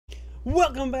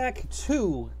Welcome back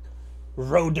to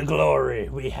Road to Glory.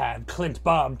 We have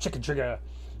Clint-Bob, Chicken Trigger.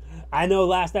 I know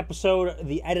last episode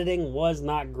the editing was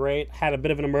not great. Had a bit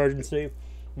of an emergency.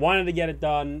 Wanted to get it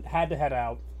done. Had to head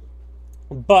out.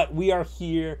 But we are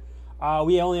here.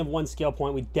 We only have one skill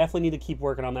point. We definitely need to keep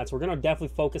working on that. So we're going to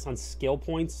definitely focus on skill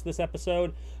points this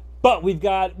episode. But we're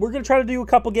going to try to do a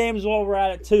couple games while we're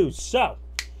at it too. So,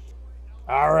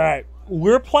 all right.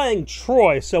 We're playing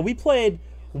Troy. So we played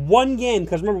one game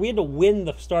because remember we had to win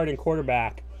the starting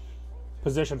quarterback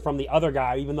position from the other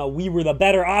guy, even though we were the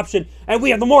better option and we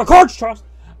have the more cards trust.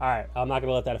 All right, I'm not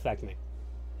gonna let that affect me.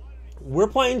 We're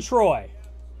playing Troy.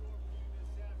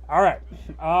 All right,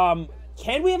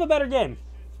 can we have a better game?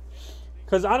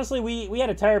 Because honestly, we had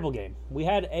a terrible game. We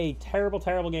had a terrible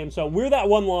game. So we're that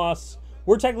one loss.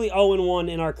 We're technically 0-1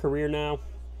 in our career now.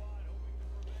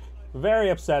 Very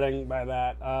upsetting by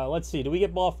that. Let's see. Do we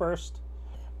get ball first?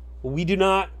 We do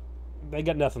not. They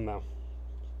got nothing, though.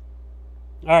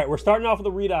 All right, we're starting off with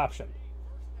a read option.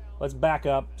 Let's back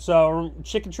up. So,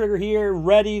 Chicken Trigger here,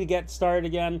 ready to get started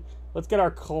again. Let's get our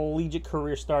collegiate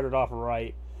career started off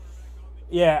right.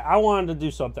 Yeah, I wanted to do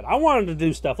something. I wanted to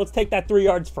do stuff. Let's take that 3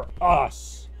 yards for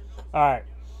us. All right.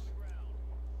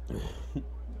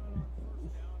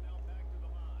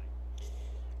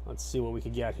 Let's see what we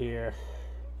can get here.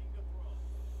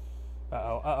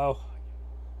 Uh-oh.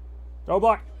 Throw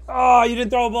block. Oh, you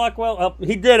didn't throw a block well. Oh,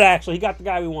 he did, actually. He got the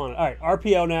guy we wanted. All right,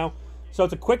 RPO now. So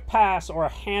it's a quick pass or a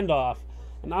handoff.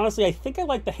 And honestly, I think I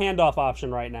like the handoff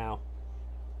option right now.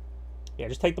 Yeah,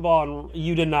 just take the ball, and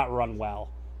you did not run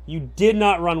well. You did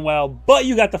not run well, but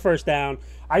you got the first down.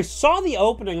 I saw the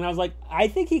opening, and I was like, I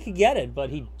think he could get it, but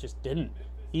he just didn't.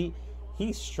 He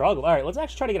struggled. All right, let's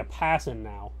actually try to get a pass in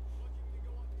now.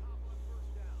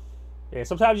 Yeah,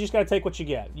 sometimes you just got to take what you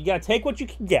get. You got to take what you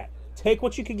can get. Take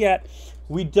what you can get.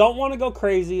 We don't want to go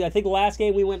crazy. I think last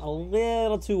game we went a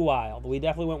little too wild. We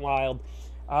definitely went wild.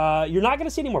 You're not going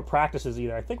to see any more practices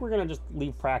either. I think we're going to just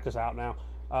leave practice out now.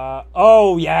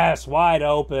 Oh, yes. Wide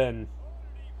open.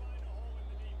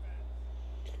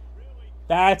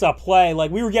 That's a play.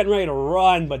 Like, we were getting ready to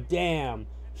run, but damn.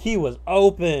 He was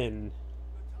open.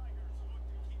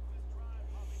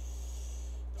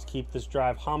 Let's keep this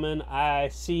drive humming. I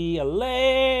see a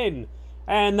lane.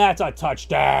 And that's a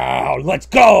touchdown. Let's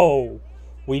go.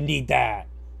 We need that.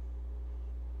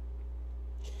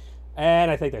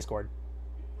 And I think they scored.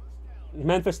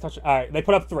 Memphis touchdown. All right, they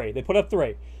put up 3. They put up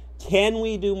 3. Can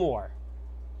we do more?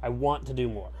 I want to do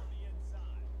more.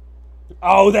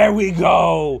 Oh, there we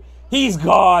go. He's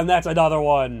gone. That's another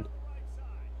one.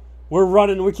 We're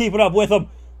running. We're keeping up with them.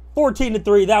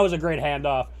 14-3. That was a great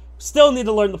handoff. Still need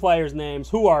to learn the players' names.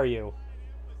 Who are you?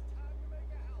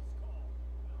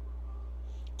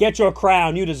 Get your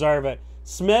crown. You deserve it.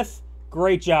 Smith,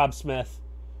 great job, Smith.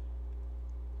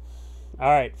 All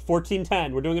right,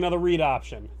 14-10. We're doing another read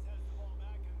option.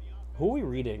 Who are we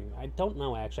reading? I don't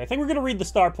know, actually. I think we're going to read the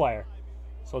star player.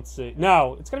 So let's see.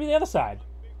 No, it's going to be the other side.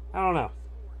 I don't know.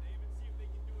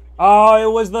 Oh,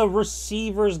 it was the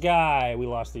receivers guy. We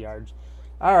lost the yards.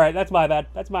 All right, that's my bad.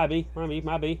 That's my B.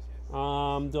 My B.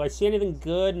 Do I see anything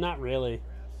good? Not really.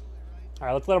 All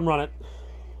right, let's let him run it.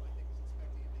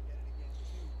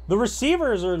 The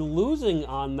receivers are losing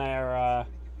on their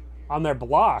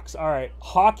blocks. All right,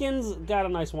 Hawkins got a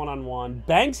nice one-on-one.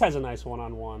 Banks has a nice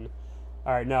one-on-one.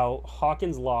 All right, no,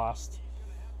 Hawkins lost.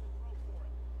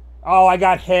 Oh, I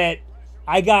got hit.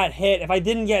 If I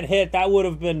didn't get hit, that would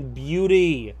have been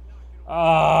beauty.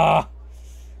 O-line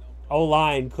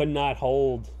could not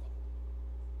hold.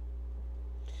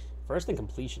 First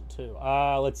incompletion, too.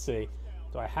 Let's see.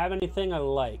 Do I have anything I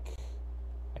like?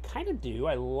 I kind of do.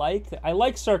 I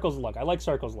like Circle's look. I like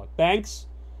Circle's look. Banks,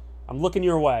 I'm looking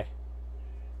your way.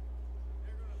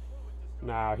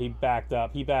 No, he backed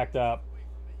up.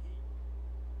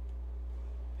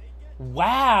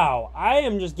 Wow. I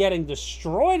am just getting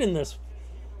destroyed in this.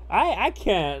 I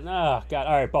can't. Oh, God.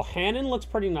 All right. Bohannon looks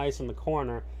pretty nice in the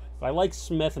corner. But I like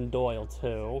Smith and Doyle,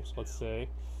 too. So let's see.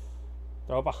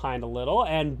 Throw it behind a little.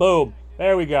 And boom.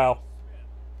 There we go.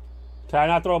 Can I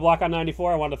not throw a block on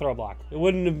 94? I wanted to throw a block. It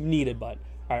wouldn't have needed, but.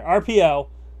 All right, RPO.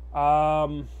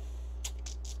 I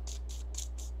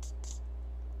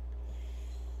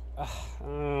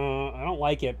don't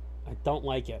like it.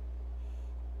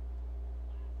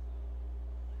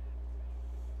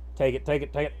 Take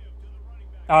it.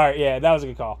 All right, yeah, that was a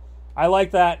good call. I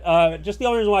like that. Just the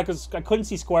only reason why, because I couldn't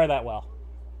see square that well.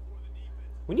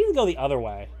 We need to go the other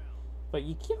way. But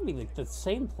you can't be the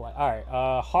same play. All right,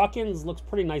 Hawkins looks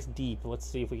pretty nice deep. Let's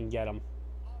see if we can get him.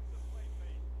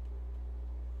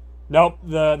 Nope,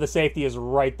 the safety is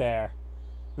right there.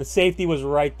 The safety was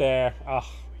right there. Ugh.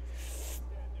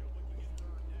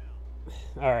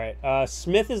 All right.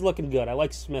 Smith is looking good. I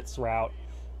like Smith's route.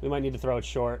 We might need to throw it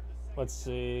short. Let's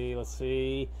see. Let's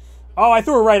see. Oh, I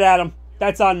threw it right at him.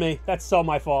 That's on me. That's so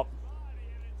my fault.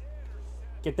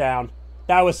 Get down.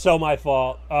 That was so my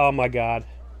fault. Oh, my God.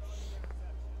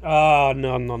 Oh,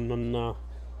 no, no, no, no.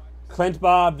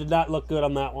 Clint-Bob did not look good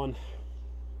on that one.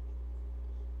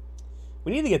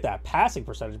 We need to get that passing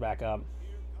percentage back up.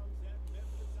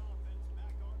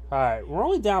 All right, we're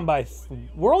only down by...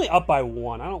 we're only up by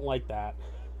 1. I don't like that.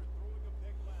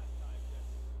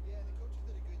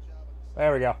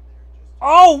 There we go.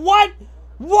 Oh, what?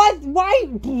 What? Why?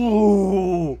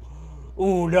 Ooh.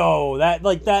 Ooh, no. That,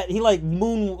 like, that... he, like,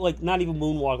 not even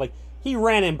moonwalk. Like, he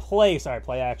ran in place. All right,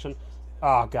 play action.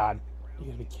 Oh, God. You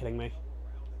gotta be kidding me.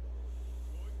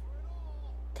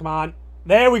 Come on.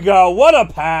 There we go. What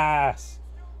a pass.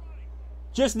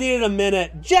 Just needed a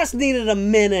minute. Just needed a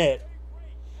minute.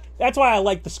 That's why I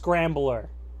like the scrambler.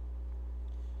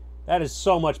 That is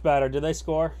so much better. Did they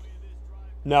score?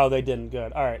 No, they didn't.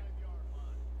 Good. All right.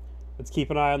 Let's keep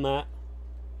an eye on that.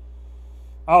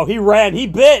 Oh, he ran. He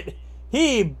bit.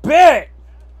 He bit.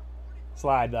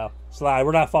 Slide, though. Slide.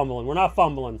 We're not fumbling. We're not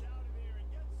fumbling.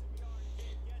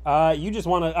 You just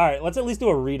want to... all right, let's at least do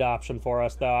a read option for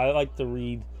us, though. I like to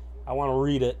read. I want to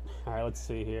read it. All right, let's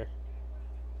see here.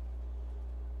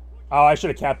 Oh, I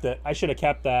should have kept it. I should have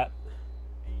kept that.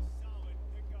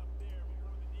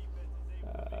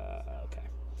 Okay.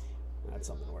 That's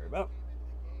something to worry about.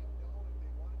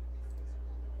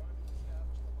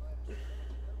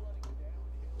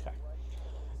 Okay.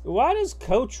 Why does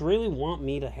Coach really want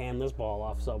me to hand this ball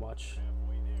off so much?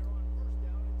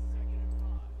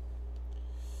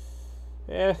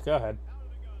 Yeah, go ahead.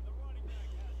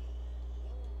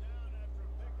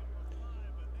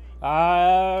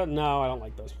 No, I don't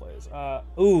like those plays.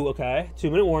 Ooh, okay.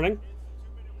 2-minute warning.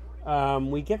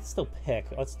 We get to still pick.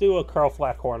 Let's do a curl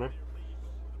flat corner.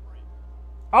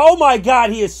 Oh my God,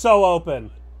 he is so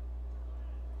open.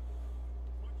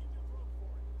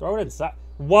 Throw it inside.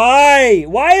 Why?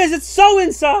 Why is it so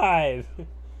inside?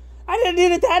 I didn't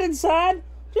need it that inside.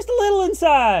 Just a little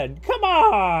inside. Come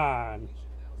on.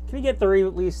 Can we get 3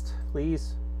 at least,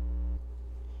 please?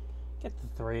 Get the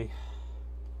 3.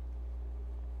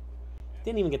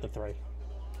 Didn't even get the 3.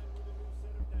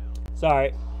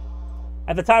 Sorry.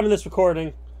 At the time of this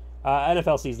recording,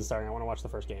 NFL season starting. I want to watch the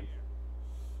first game.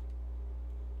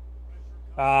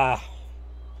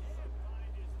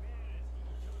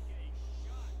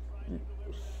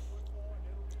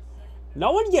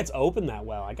 No one gets open that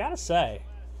well, I gotta say.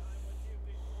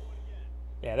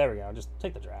 Yeah, there we go. Just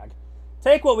take the drag.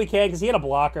 Take what we can, because he had a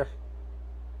blocker.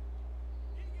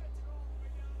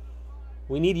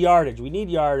 We need yardage. We need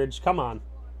yardage. Come on.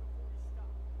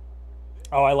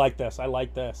 Oh, I like this. I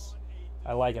like this.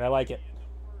 I like it. I like it.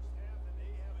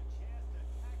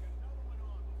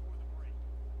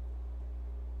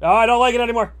 Oh, I don't like it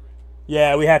anymore.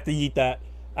 Yeah, we have to eat that.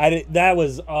 That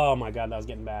was... oh, my God. That was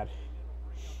getting bad.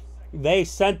 They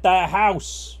sent the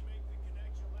house.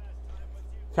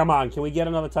 Come on. Can we get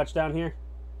another touchdown here?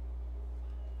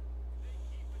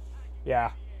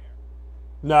 Yeah.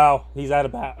 No, he's out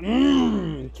of bounds.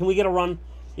 Can we get a run?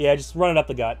 Yeah, just run it up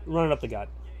the gut. Run it up the gut.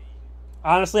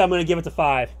 Honestly, I'm going to give it to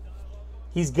 5.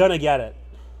 He's going to get it.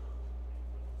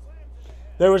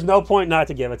 There was no point not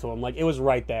to give it to him. Like, it was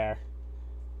right there.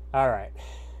 All right.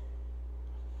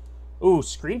 Ooh,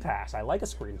 screen pass. I like a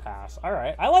screen pass. All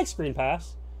right. I like screen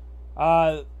pass.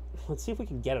 Let's see if we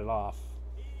can get it off.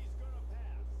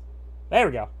 There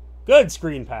we go. Good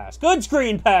screen pass. Good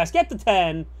screen pass. Get the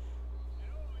 10.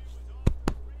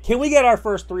 Can we get our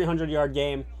first 300-yard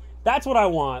game? That's what I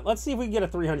want. Let's see if we can get a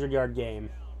 300-yard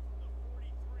game.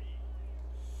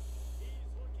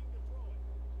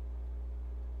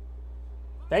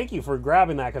 Thank you for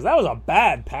grabbing that, because that was a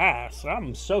bad pass.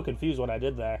 I'm so confused what I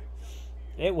did there.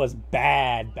 It was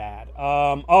bad, bad.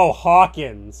 Oh,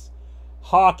 Hawkins.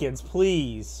 Hawkins,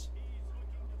 please.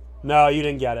 No, you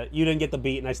didn't get it. You didn't get the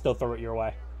beat, and I still threw it your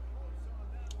way.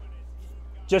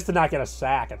 Just to not get a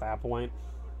sack at that point.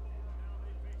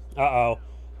 Uh-oh.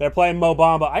 They're playing Mo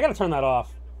Bamba. I got to turn that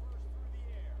off.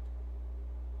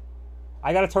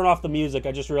 I got to turn off the music.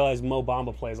 I just realized Mo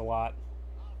Bamba plays a lot.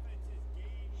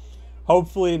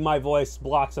 Hopefully my voice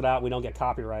blocks it out. We don't get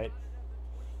copyright.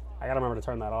 I got to remember to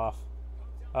turn that off.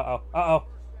 Uh-oh. Uh-oh.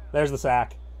 There's the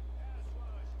sack.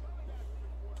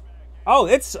 Oh,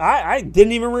 it's... I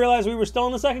didn't even realize we were still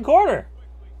in the second quarter.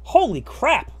 Holy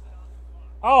crap.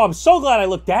 Oh, I'm so glad I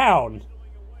looked down.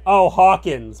 Oh,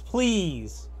 Hawkins.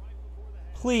 Please.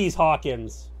 Please,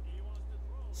 Hawkins.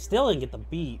 Still didn't get the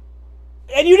beat.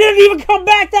 And you didn't even come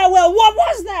back that well. What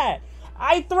was that?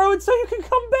 I threw it so you could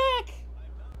come back.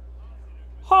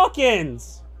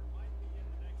 Hawkins!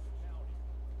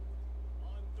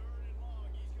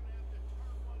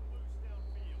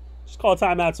 Just call a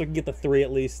timeout so we can get the 3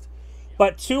 at least.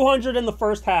 But 200 in the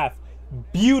first half.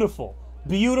 Beautiful.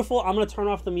 Beautiful. I'm going to turn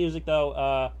off the music,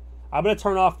 though. I'm going to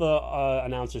turn off the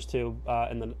announcers, too,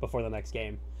 before the next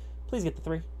game. Please get the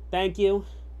 3. Thank you.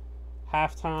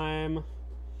 Halftime.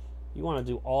 You want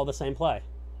to do all the same play.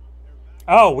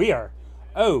 Oh, we are.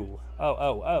 Oh.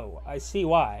 I see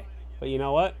why. But you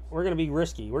know what? We're going to be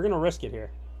risky. We're going to risk it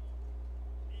here.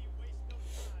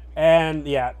 And,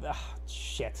 yeah. Ugh,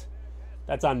 shit.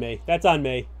 That's on me. That's on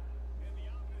me.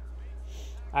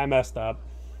 I messed up.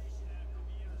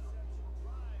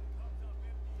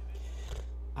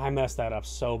 I messed that up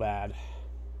so bad.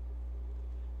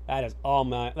 That is all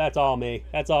my. That's all me.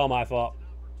 That's all my fault.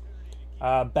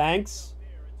 Banks,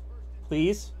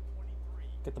 please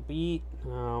get the beat.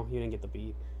 No, you didn't get the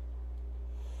beat.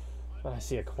 But I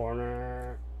see a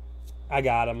corner. I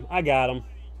got him. I got him.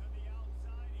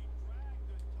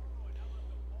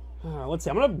 Let's see.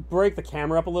 I'm gonna break the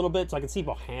camera up a little bit so I can see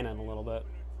Bohannon a little bit.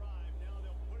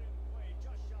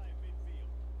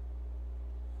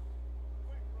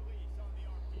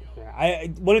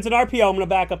 When it's an RPO, I'm going to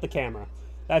back up the camera.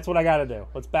 That's what I got to do.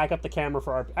 Let's back up the camera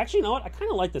for RPO. Actually, you know what? I kind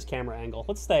of like this camera angle.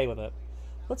 Let's stay with it.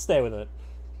 Let's stay with it.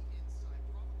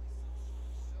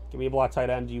 Give me a block tight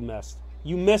end. You missed.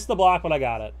 You missed the block, but I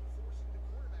got it.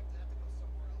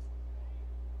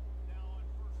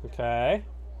 Okay.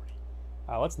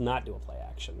 Let's not do a play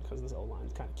action because this O-line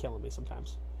is kind of killing me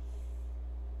sometimes.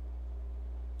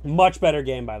 Much better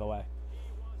game, by the way.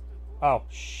 Oh,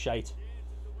 shite.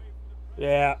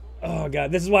 Yeah. Oh,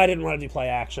 God. This is why I didn't want to do play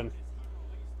action.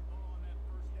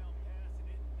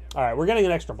 All right. We're getting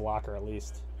an extra blocker at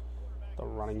least. The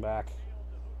running back.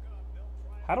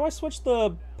 How do I switch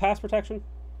the pass protection?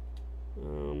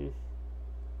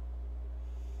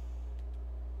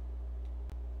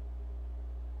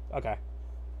 Okay.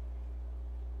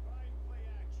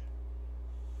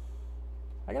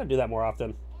 I got to do that more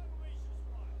often.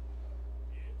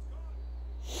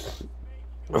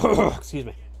 Excuse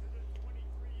me.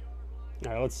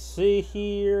 All right, let's see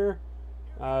here.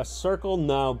 Circle,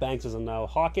 no. Banks is a no.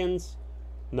 Hawkins,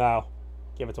 no.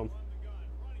 Give it to him.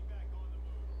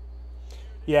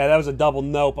 Yeah, that was a double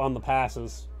nope on the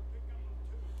passes.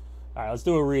 All right, let's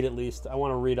do a read at least. I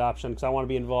want a read option because I want to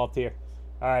be involved here.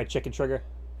 All right, chicken trigger.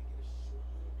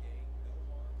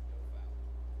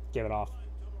 Give it off.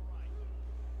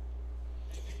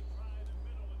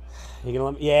 You gonna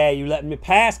let me? Yeah, you letting me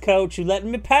pass, coach. You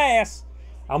letting me pass.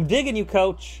 I'm digging you,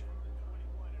 coach.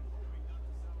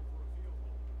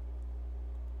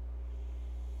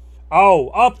 Oh,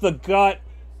 up the gut.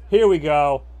 Here we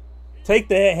go. Take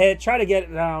the hit. Try to get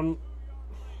it down.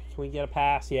 Can we get a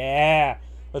pass? Yeah.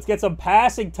 Let's get some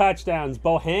passing touchdowns.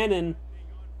 Bohannon.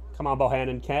 Come on,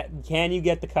 Bohannon. Can you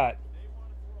get the cut?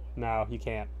 No, you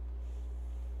can't.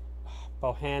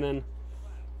 Bohannon.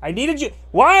 I needed you.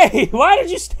 Why? Why did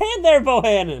you stand there,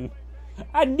 Bohannon?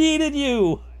 I needed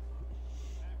you.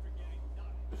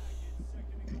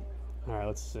 All right,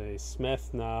 let's see. Smith,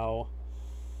 no.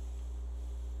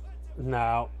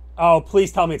 No. Oh,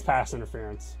 please tell me it's pass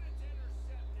interference.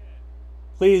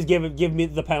 Please give me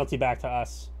the penalty back to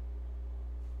us.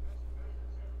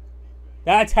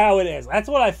 That's how it is. That's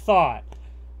what I thought.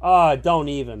 Don't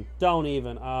even.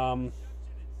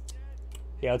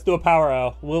 Yeah, let's do a power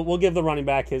O. We'll give the running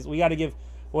back his. We got to give.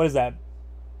 What is that?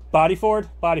 Body Ford,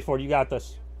 you got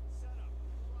this.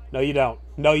 No, you don't.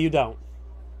 No, you don't.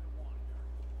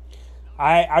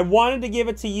 I wanted to give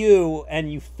it to you,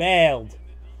 and you failed.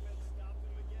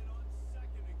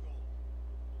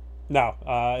 No,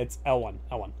 it's L1.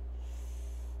 L1.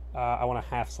 I want a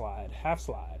half slide. Half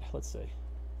slide. Let's see.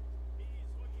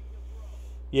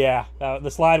 Yeah, the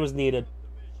slide was needed.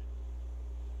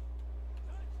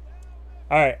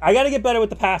 All right, I got to get better with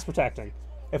the pass protecting.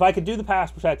 If I could do the pass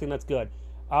protecting, that's good.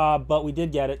 But we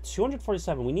did get it.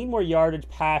 247. We need more yardage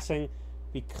passing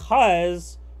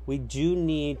because we do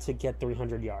need to get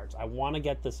 300 yards. I want to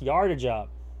get this yardage up.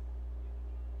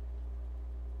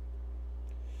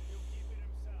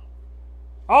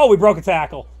 Oh, we broke a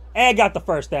tackle and got the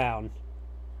first down.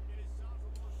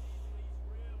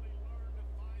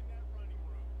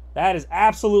 That is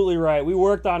absolutely right. We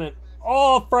worked on it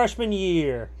all freshman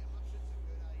year.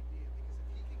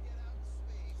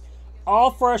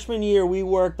 All freshman year, we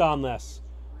worked on this.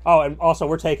 Oh, and also,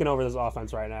 we're taking over this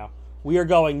offense right now. We are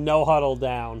going no huddle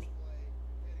down.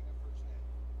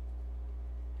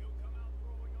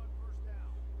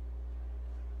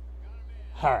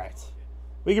 All right.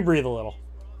 We can breathe a little.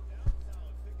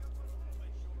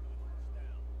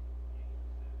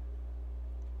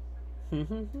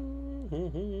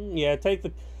 Yeah, take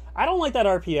the... I don't like that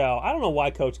RPO. I don't know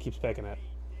why Coach keeps picking it.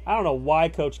 I don't know why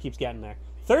Coach keeps getting there.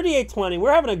 38-20.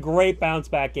 We're having a great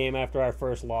bounce-back game after our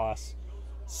first loss.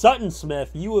 Sutton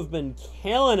Smith, you have been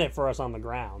killing it for us on the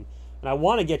ground. And I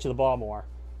want to get you the ball more.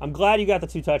 I'm glad you got the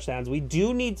 2 touchdowns. We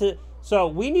do need to... So,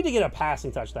 we need to get a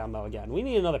passing touchdown, though, again. We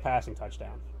need another passing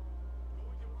touchdown.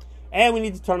 And we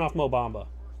need to turn off Mo Bamba.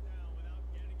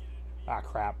 Ah,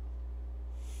 crap.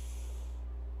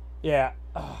 Yeah.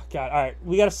 Oh, God. All right.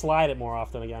 We got to slide it more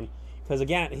often again. Because,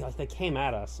 again, like, they came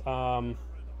at us.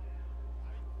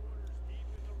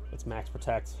 Let's max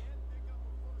protect.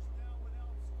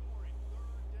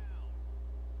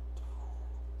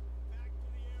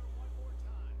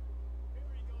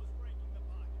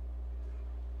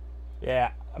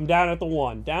 Yeah, I'm down at the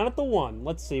 1. Down at the 1.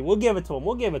 Let's see. We'll give it to him.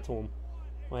 We'll give it to him.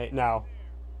 Wait, no.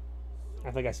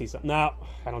 I think I see something. No,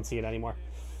 I don't see it anymore.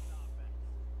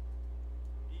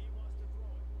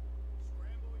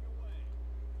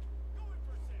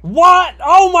 What?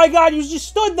 Oh, my God. You just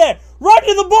stood there. Run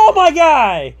to the ball, my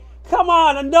guy. Come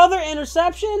on. Another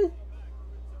interception?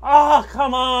 Oh,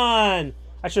 come on.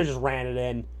 I should have just ran it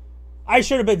in. I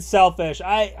should have been selfish.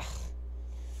 I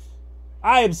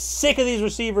am sick of these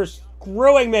receivers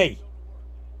screwing me.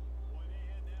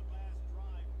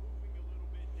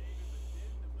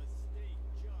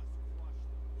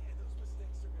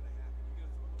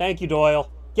 Thank you, Doyle.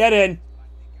 Get in.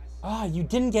 Ah, you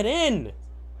didn't get in.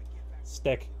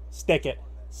 Stick it.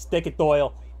 Stick it,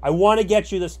 Doyle. I want to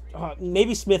get you this.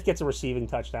 Maybe Smith gets a receiving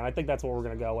touchdown. I think that's what we're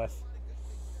going to go with.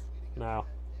 No.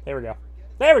 There we go.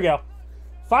 There we go.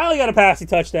 Finally got a passing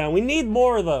touchdown. We need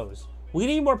more of those. We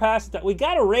need more passing touchdowns. We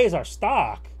got to raise our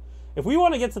stock. If we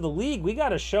want to get to the league, we got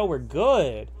to show we're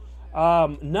good.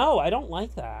 No, I don't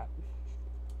like that.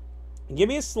 Give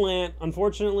me a slant.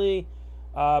 Unfortunately,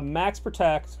 max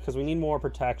protect because we need more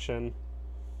protection.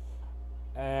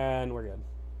 And we're good.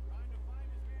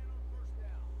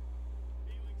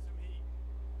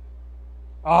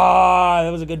 Ah, that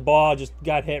was a good ball. Just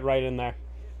got hit right in there.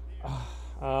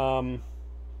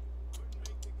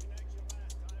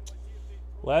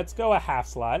 Let's go a half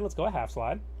slide. Let's go a half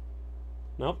slide.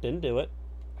 Nope, didn't do it.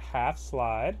 Half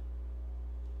slide.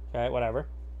 Okay, whatever.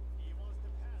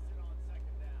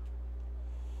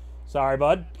 Sorry,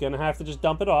 bud. Gonna have to just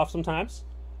dump it off sometimes.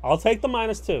 I'll take the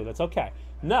 -2. That's okay.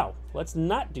 No, let's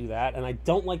not do that. And I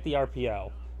don't like the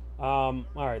RPO. All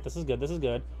right, this is good. This is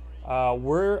good.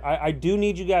 I do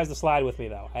need you guys to slide with me,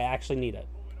 though. I actually need it.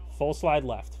 Full slide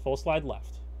left. Full slide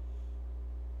left.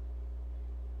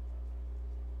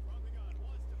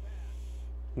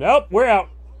 Nope, we're out.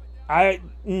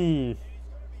 The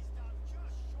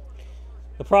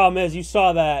problem is you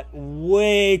saw that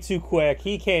way too quick.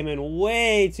 He came in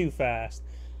way too fast.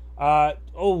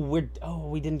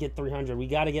 We didn't get 300. We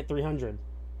got to get 300.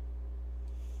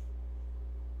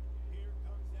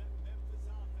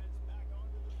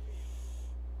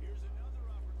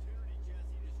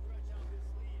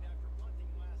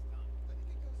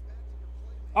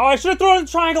 Oh, I should have thrown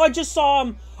the triangle. I just saw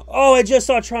him. Oh, I just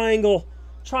saw triangle.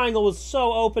 Triangle was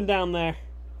so open down there.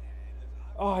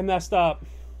 Oh, I messed up.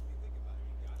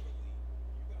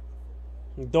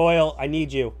 Doyle, I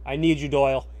need you. I need you,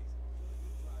 Doyle.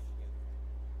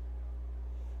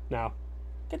 Now,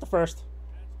 get the first.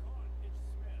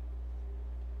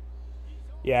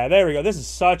 Yeah, there we go. This is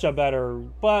such a better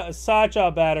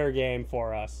game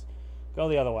for us. Go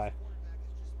the other way.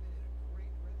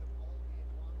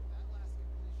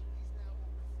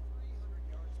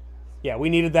 Yeah, we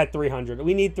needed that 300.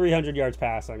 We need 300 yards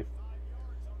passing.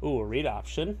 Ooh, a read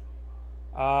option.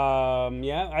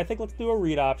 Yeah, I think let's do a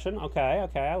read option. Okay,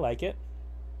 I like it.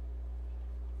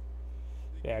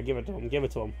 Yeah, give it to him. Give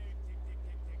it to him.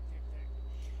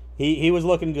 He was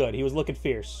looking good. He was looking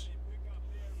fierce.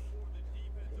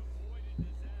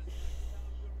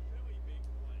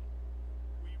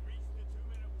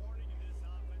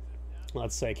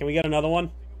 Let's see. Can we get another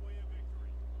one?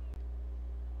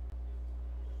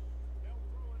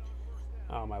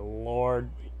 Oh, my Lord.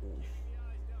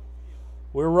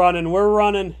 We're running. We're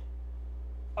running.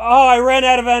 Oh, I ran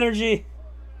out of energy.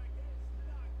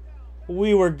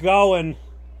 We were going.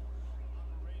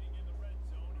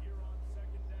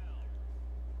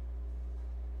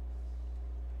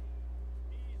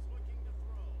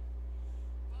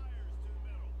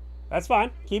 That's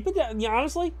fine. Keep it. Yeah,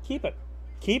 honestly, keep it.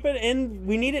 Keep it in.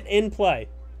 We need it in play.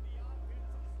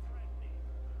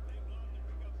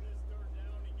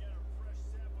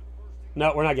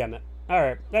 No, we're not getting it. All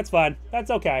right, that's fine. That's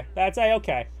okay. That's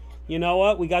a-okay. You know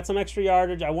what? We got some extra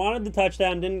yardage. I wanted the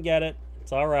touchdown, didn't get it.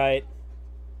 It's all right.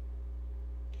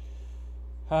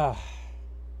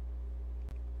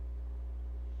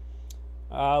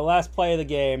 Last play of the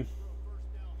game.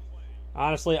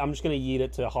 Honestly, I'm just going to yeet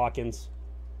it to Hawkins.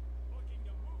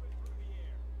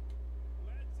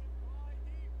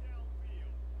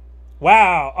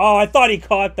 Wow. Oh, I thought he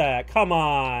caught that. Come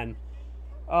on.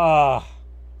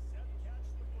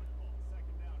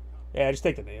 Yeah, just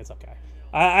take the knee. It's okay.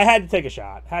 I had to take a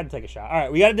shot. All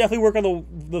right, we got to definitely work on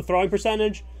the throwing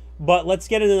percentage, but let's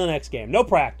get into the next game. No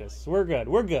practice. We're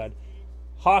good.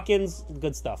 Hawkins,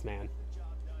 good stuff, man.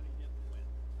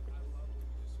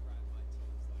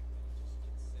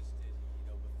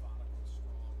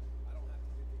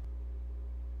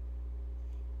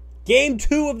 Game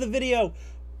 2 of the video.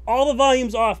 All the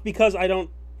volume's off because I don't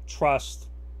trust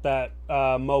that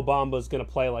Mo Bamba's going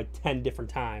to play like 10 different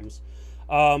times.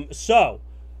 I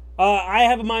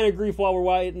have a minor grief while we're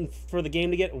waiting for the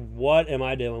game to get... What am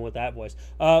I doing with that voice?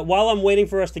 While I'm waiting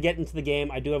for us to get into the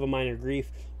game, I do have a minor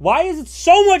grief. Why is it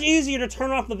so much easier to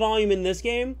turn off the volume in this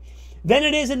game than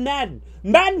it is in Madden?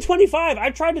 Madden 25,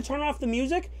 I tried to turn off the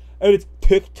music, and it's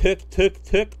tick, tick, tick,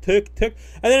 tick, tick, tick.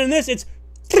 And then in this, it's...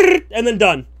 and then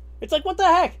done. It's like, what the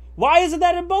heck? Why isn't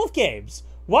that in both games?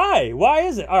 Why? Why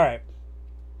is it? All right.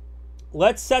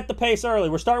 Let's set the pace early.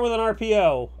 We're starting with an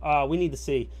RPO. We need to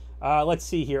see. Let's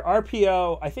see here.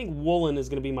 RPO, I think Woolen is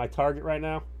going to be my target right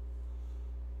now.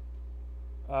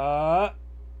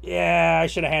 Yeah, I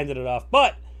should have handed it off.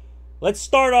 But let's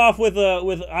start off with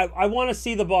I want to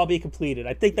see the ball be completed.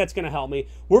 I think that's going to help me.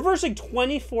 We're versing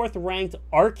 24th ranked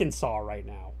Arkansas right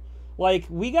now. Like,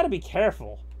 we got to be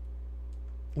careful.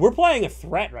 We're playing a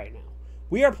threat right now.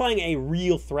 We are playing a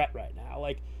real threat right now.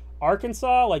 Like,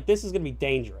 Arkansas, like, this is going to be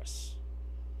dangerous.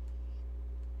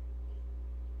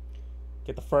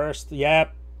 Get the first.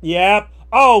 Yep.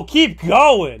 Oh, keep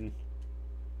going.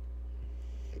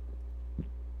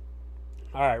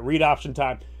 All right, read option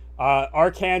time.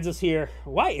 Arkansas here.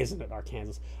 Why isn't it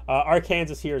Arkansas?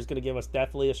 Arkansas here is going to give us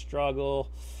definitely a struggle.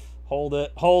 Hold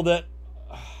it.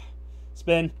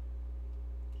 Spin.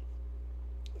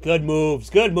 Good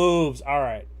moves. All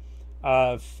right.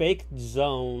 Fake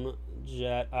zone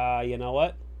jet. You know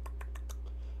what?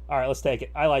 All right, let's take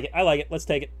it. I like it. Let's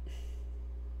take it.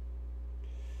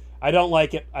 I don't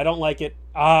like it.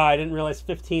 I didn't realize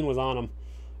 15 was on him.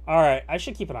 All right, I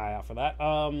should keep an eye out for that.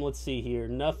 Let's see here.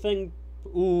 Nothing.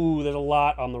 Ooh, there's a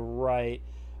lot on the right.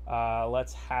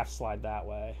 Let's half slide that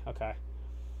way. Okay.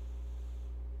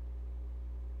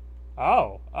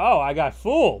 Oh, I got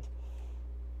fooled.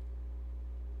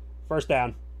 First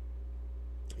down.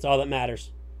 That's all that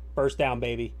matters. First down,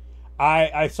 baby.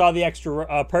 I saw the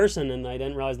extra person, and I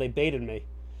didn't realize they baited me.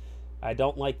 I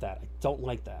don't like that.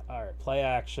 All right, play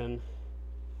action.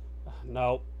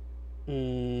 Nope.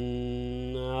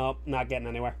 Nope, not getting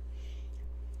anywhere.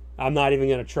 I'm not even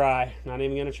going to try.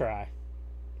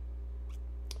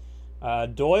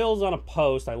 Doyle's on a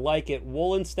post. I like it.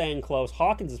 Woolen staying close.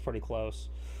 Hawkins is pretty close.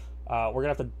 We're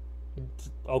going to have to...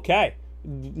 Okay.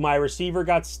 My receiver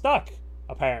got stuck,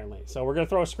 apparently. So we're going to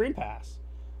throw a screen pass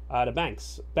to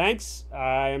Banks. Banks,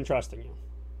 I am trusting you.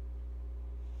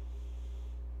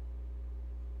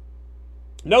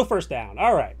 No first down.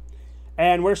 All right.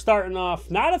 And we're starting off,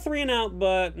 not a 3-and-out,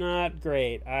 but not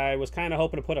great. I was kind of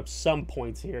hoping to put up some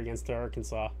points here against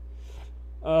Arkansas.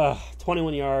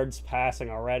 21 yards passing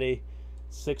already.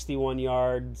 61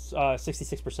 yards,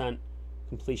 66%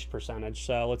 completion percentage.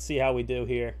 So let's see how we do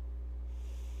here.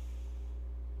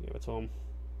 Give it to him.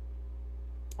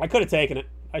 I could have taken it.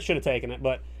 I should have taken it,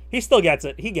 but he still gets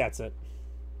it. He gets it.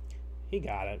 He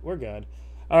got it. We're good.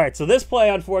 All right, so this play,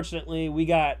 unfortunately, we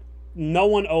got no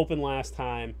one open last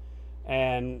time,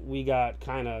 and we got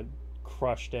kind of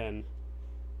crushed in.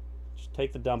 Just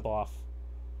take the dump off.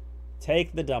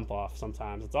 Take the dump off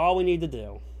sometimes. That's all we need to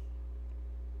do.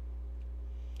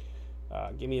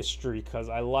 Give me a streak, because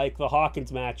I like the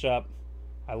Hawkins matchup.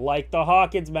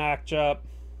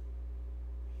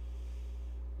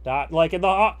 Not like in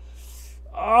the...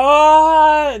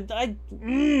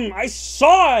 I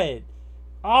saw it!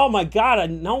 Oh my god,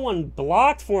 no one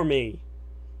blocked for me.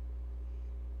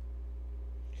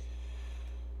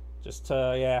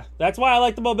 Yeah. That's why I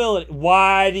like the mobility.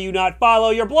 Why do you not follow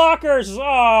your blockers?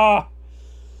 Oh.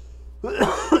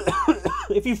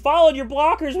 If you followed your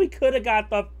blockers, we could have got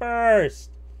the first.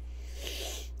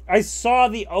 I saw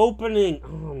the opening.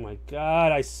 Oh my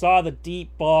god, I saw the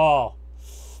deep ball.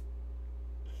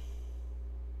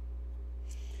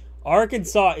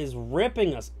 Arkansas is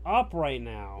ripping us up right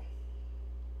now.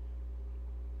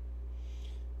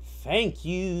 Thank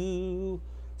you.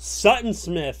 Sutton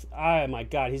Smith. Oh my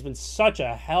god, he's been such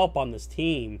a help on this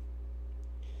team.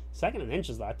 2nd and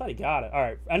inches, though. I thought he got it. All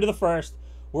right, end of the first.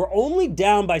 We're only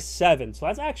down by 7, so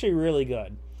that's actually really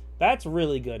good. That's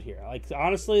really good here. Like,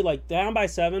 honestly, like, down by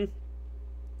 7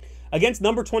 against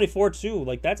number 24, too.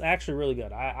 Like, that's actually really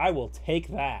good. I will take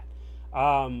that.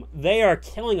 They are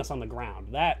killing us on the ground.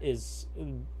 That is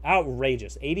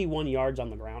outrageous. 81 yards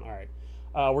on the ground. All right.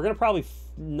 We're going to probably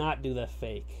not do the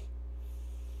fake.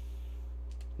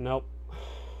 Nope.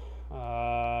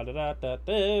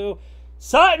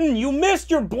 Sutton, you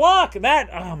missed your block. That,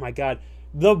 oh, my God.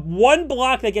 The one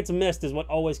block that gets missed is what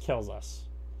always kills us.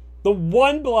 The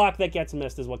one block that gets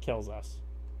missed is what kills us.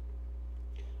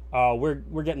 Oh,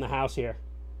 we're getting the house here.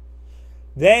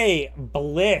 They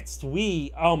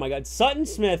blitzed. Oh my God. Sutton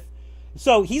Smith,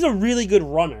 so he's a really good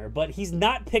runner, but he's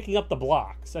not picking up the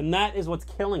blocks, and that is what's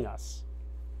killing us.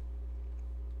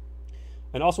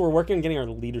 And also, we're working on getting our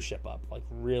leadership up, like,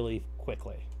 really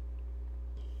quickly.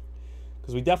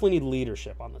 Because we definitely need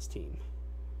leadership on this team.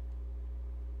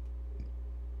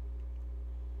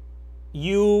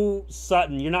 You,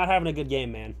 Sutton, you're not having a good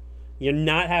game, man. You're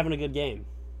not having a good game.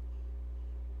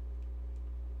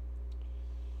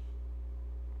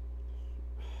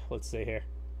 Let's see here.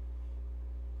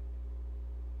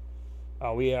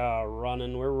 Oh, we are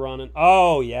running. We're running.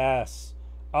 Oh, yes.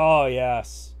 Oh,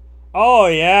 yes. Oh,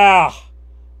 yeah.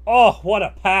 Oh, what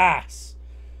a pass.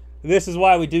 This is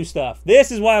why we do stuff.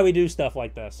 This is why we do stuff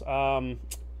like this. I'm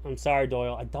sorry,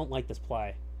 Doyle. I don't like this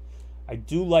play. I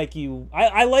do like you.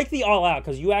 I like the all-out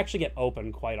because you actually get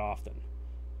open quite often.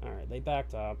 All right, they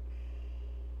backed up.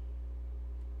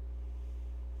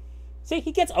 See,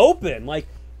 he gets open. Like,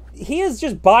 he is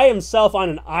just by himself on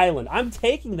an island. I'm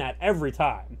taking that every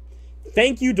time.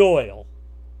 Thank you, Doyle.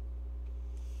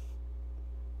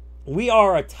 We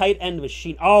are a tight end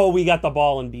machine. Oh, we got the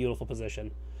ball in beautiful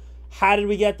position. How did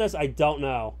we get this? I don't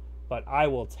know, but I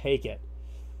will take it.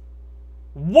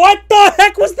 What the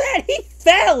heck was that? He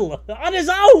fell on his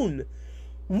own.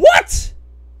 What?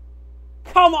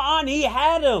 Come on, he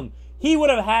had him. He would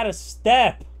have had a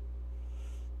step.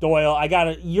 Doyle,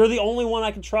 you're the only one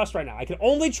I can trust right now. I can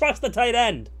only trust the tight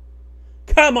end.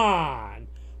 Come on.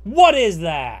 What is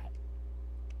that?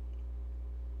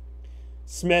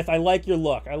 Smith, I like your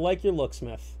look. I like your look,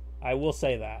 Smith. I will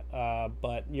say that.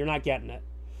 But you're not getting it.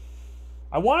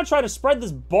 I want to try to spread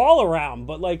this ball around,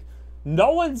 but, like,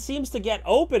 no one seems to get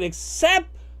open except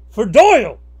for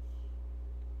Doyle.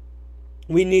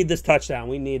 We need this touchdown.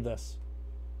 We need this.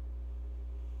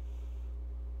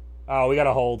 Oh, we got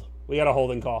to hold. We got a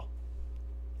holding call.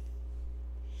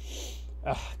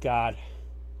 Oh, God.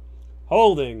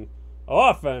 Holding.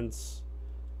 Offense.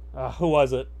 Who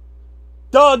was it?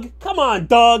 Doug. Come on,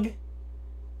 Doug.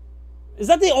 Is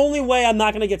that the only way I'm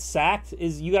not going to get sacked?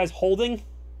 Is you guys holding?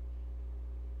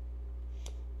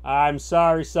 I'm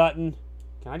sorry, Sutton.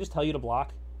 Can I just tell you to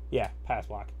block? Yeah, pass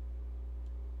block.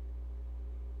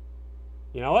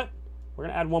 You know what? We're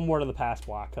going to add one more to the pass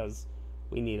block because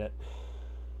we need it.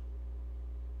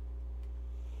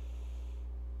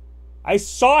 I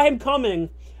saw him coming.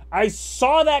 I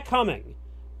saw that coming.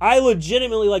 I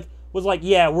legitimately was like,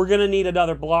 yeah, we're going to need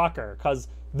another blocker because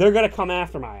they're going to come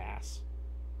after my ass.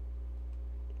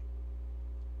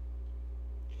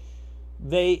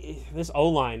 This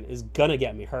O-line is going to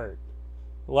get me hurt.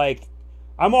 Like,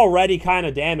 I'm already kind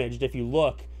of damaged if you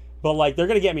look, but, like, they're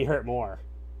going to get me hurt more.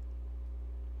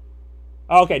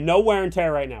 Okay, no wear and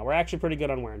tear right now. We're actually pretty good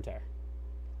on wear and tear.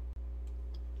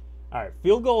 All right,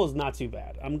 field goal is not too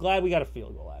bad. I'm glad we got a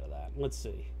field goal out of that. Let's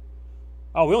see.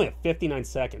 Oh, we only have 59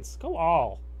 seconds. Go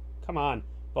all. Come on.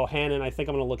 Bohannon, I think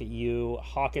I'm going to look at you.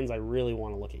 Hawkins, I really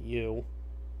want to look at you.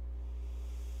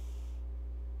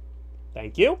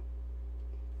 Thank you.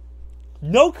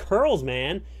 No curls,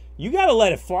 man. You got to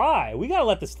let it fly. We got to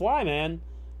let this fly, man.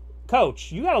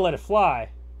 Coach, you got to let it fly.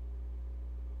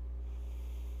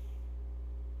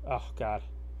 Oh, God.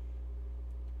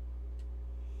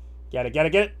 Get it, get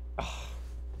it, get it. Oh.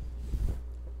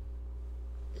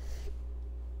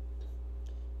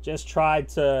 Just tried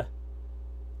to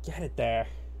get it there.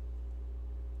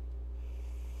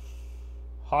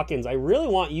 Hawkins, I really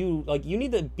want you, like, you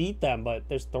need to beat them, but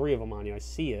there's 3 of them on you. I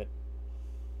see it.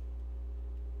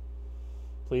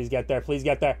 Please get there. Please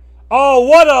get there. Oh,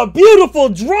 what a beautiful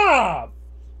drop.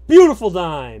 Beautiful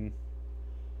dime.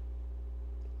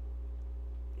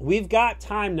 We've got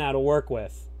time now to work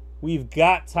with. We've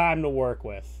got time to work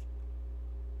with.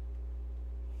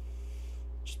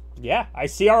 Yeah, I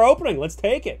see our opening. Let's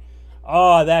take it.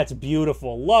 Oh, that's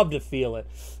beautiful. Love to feel it.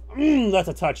 That's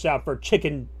a touchdown for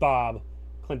Clint-Bob.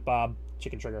 Clint-Bob,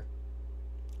 chicken trigger.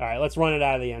 All right, let's run it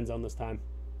out of the end zone this time.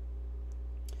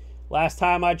 Last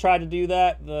time I tried to do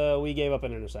that, we gave up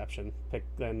an interception.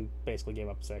 Then basically gave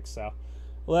up 6. So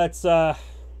let's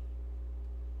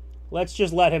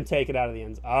just let him take it out of the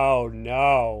end zone. Oh,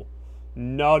 no.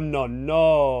 No, no,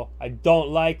 no. I don't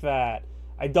like that.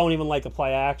 I don't even like the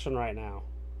play action right now.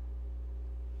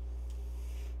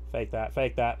 Fake that.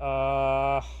 Fake that.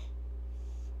 I'm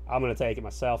going to take it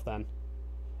myself then.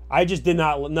 I just did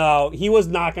not... No, he was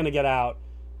not going to get out.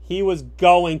 He was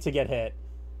going to get hit.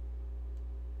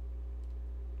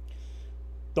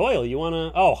 Doyle, you want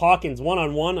to... Oh, Hawkins,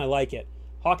 one-on-one. I like it.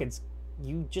 Hawkins,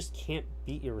 you just can't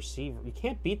beat your receiver. You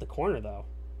can't beat the corner, though.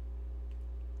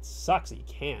 It sucks that you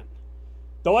can't.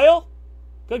 Doyle,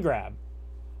 good grab.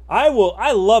 I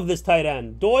love this tight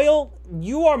end. Doyle,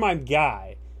 you are my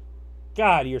guy.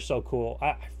 God, you're so cool.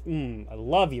 I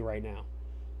love you right now.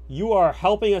 You are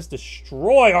helping us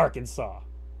destroy Arkansas.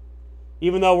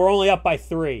 Even though we're only up by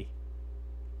 3.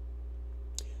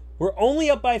 We're only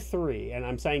up by 3, and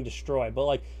I'm saying destroy. But,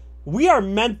 like, we are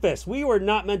Memphis. We were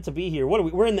not meant to be here. What are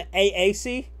we? We're in the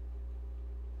AAC?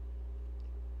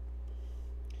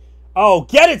 Oh,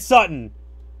 get it, Sutton.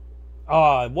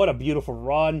 Oh, what a beautiful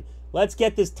run. Let's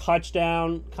get this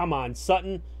touchdown. Come on,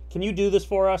 Sutton. Can you do this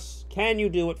for us? Can you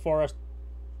do it for us?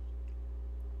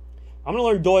 I'm going to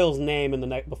learn Doyle's name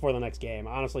before the next game.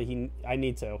 Honestly, I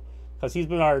need to. Because he's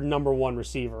been our #1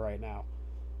 receiver right now.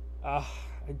 I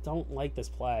don't like this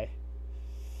play.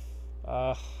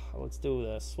 Let's do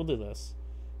this. We'll do this.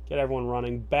 Get everyone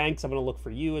running. Banks, I'm going to look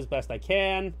for you as best I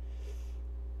can.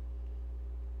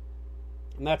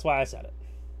 And that's why I said it.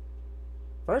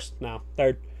 First? No.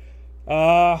 Third.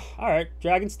 Alright.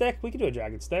 Dragon stick. We can do a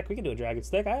dragon stick. We can do a dragon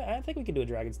stick. I think we can do a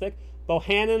dragon stick.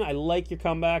 Bohannon, I like your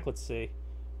comeback. Let's see.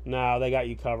 No, they got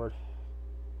you covered.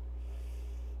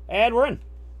 And we're in.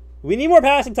 We need more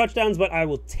passing touchdowns, but I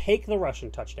will take the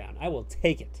rushing touchdown. I will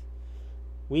take it.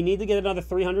 We need to get another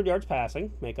 300 yards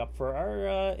passing. Make up for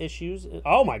our issues.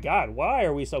 Oh, my God. Why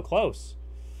are we so close?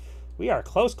 We are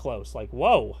close. Like,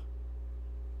 whoa.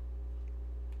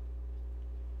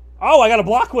 Oh, I got a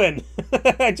block win.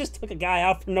 I just took a guy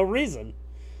out for no reason.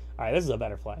 All right, this is a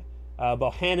better play.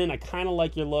 Bohannon, I kind of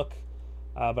like your look,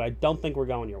 but I don't think we're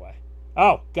going your way.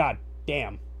 Oh, God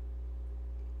damn.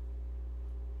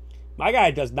 My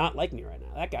guy does not like me right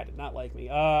now. That guy did not like me.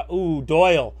 Ooh,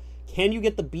 Doyle. Can you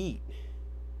get the beat?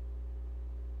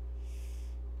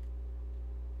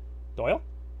 Doyle?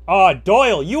 Oh,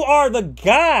 Doyle, you are the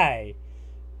guy.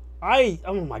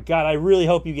 Oh, my God, I really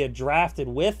hope you get drafted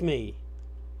with me.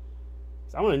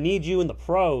 I'm going to need you in the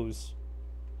pros.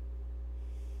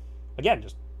 Again,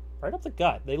 just right up the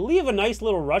gut. They leave a nice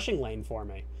little rushing lane for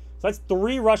me. So that's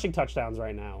 3 rushing touchdowns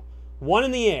right now. 1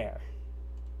 in the air.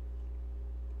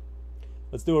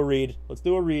 Let's do a read. Let's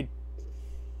do a read.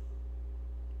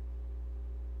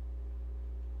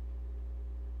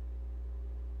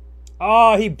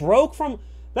 Oh, he broke from...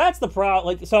 That's the problem.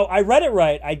 Like, so I read it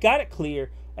right. I got it clear,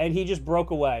 and he just broke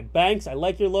away. Banks, I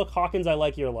like your look. Hawkins, I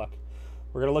like your look.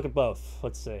 We're going to look at both.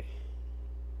 Let's see.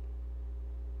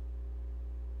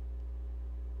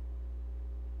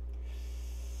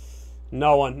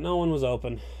 No one. No one was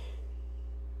open.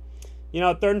 You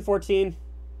know, 3rd and 14.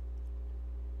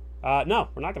 No,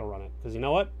 we're not going to run it. Because you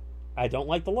know what? I don't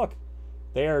like the look.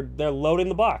 They're loading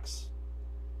the box.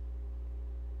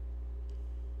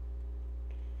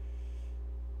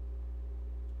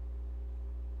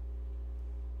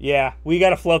 Yeah, we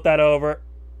got to float that over.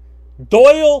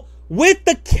 Doyle with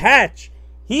the catch.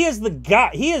 He is the guy.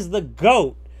 He is the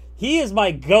GOAT. He is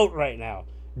my GOAT right now.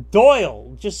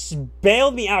 Doyle just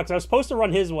bailed me out because I was supposed to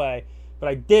run his way, but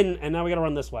I didn't, and now we got to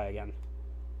run this way again.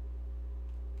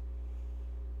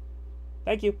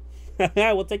 Thank you.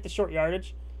 We'll take the short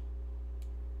yardage.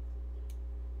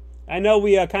 I know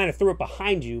we kind of threw it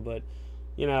behind you, but,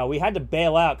 you know, we had to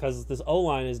bail out because this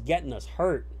O-line is getting us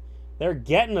hurt. They're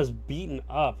getting us beaten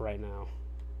up right now.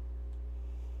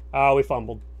 Oh, we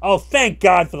fumbled. Oh, thank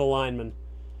God for the lineman.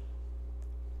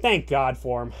 Thank God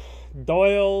for him.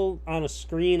 Doyle on a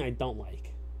screen I don't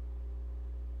like.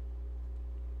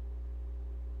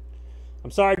 I'm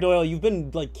sorry, Doyle. You've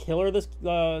been, like, killer this...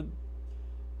 Oh,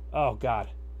 God.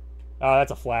 Oh,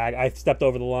 that's a flag. I stepped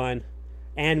over the line.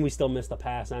 And we still missed a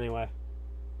pass anyway.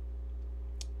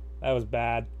 That was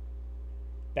bad.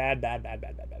 Bad.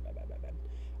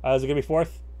 Is it going to be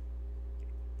 4th?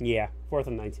 Yeah, 4th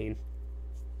and 19.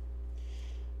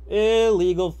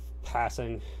 Illegal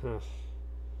passing.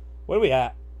 What are we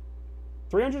at?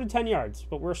 310 yards,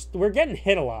 but we're getting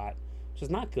hit a lot, which is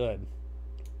not good.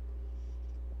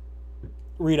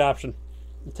 Read option.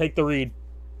 Take the read.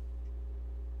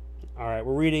 All right,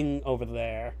 we're reading over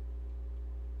there.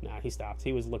 Nah, he stopped.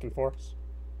 He was looking for us.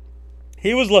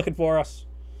 He was looking for us.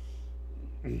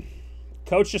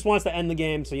 Coach just wants to end the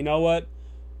game, so you know what?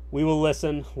 We will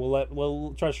listen.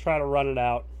 We'll try to run it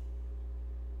out.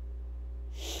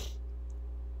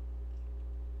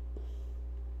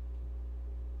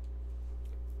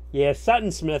 Yeah,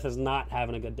 Sutton Smith is not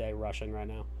having a good day rushing right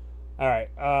now. All right,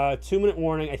 2-minute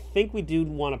warning. I think we do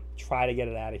want to try to get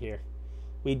it out of here.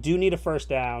 We do need a first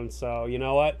down, so you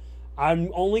know what? I'm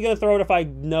only going to throw it if I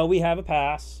know we have a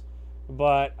pass,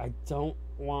 but I don't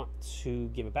want to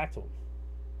give it back to him.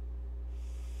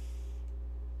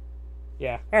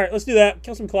 Yeah, all right, let's do that.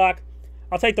 Kill some clock.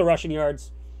 I'll take the rushing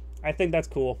yards. I think that's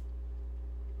cool.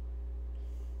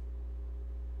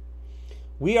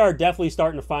 We are definitely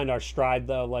starting to find our stride,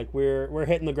 though. Like, we're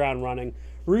hitting the ground running.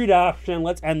 Read option.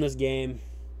 Let's end this game.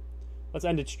 Let's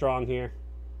end it strong here.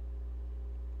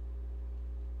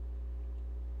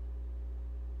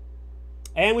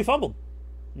 And we fumbled.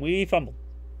 We fumbled.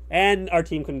 And our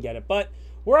team couldn't get it. But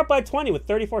we're up by 20 with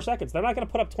 34 seconds. They're not going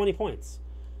to put up 20 points.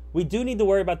 We do need to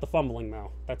worry about the fumbling,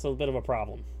 though. That's a bit of a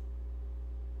problem.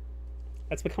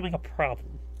 That's becoming a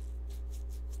problem.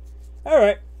 All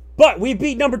right. But we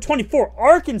beat number 24,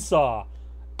 Arkansas.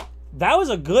 That was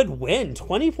a good win,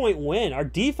 20-point win. Our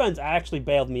defense actually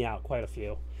bailed me out quite a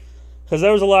few. Because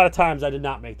there was a lot of times I did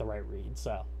not make the right read.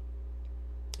 So,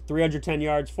 310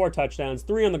 yards, 4 touchdowns,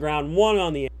 3 on the ground, 1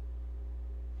 on the end.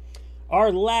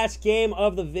 Our last game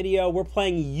of the video, we're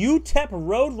playing UTEP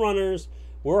Roadrunners.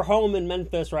 We're home in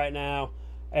Memphis right now.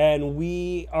 And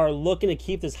we are looking to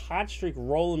keep this hot streak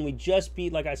rolling. We just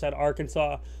beat, like I said,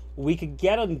 Arkansas. We could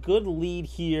get a good lead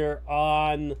here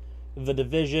on the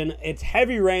division. It's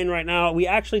heavy rain right now. We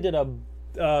actually did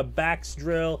a backs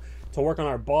drill to work on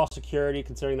our ball security,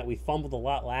 considering that we fumbled a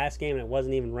lot last game and it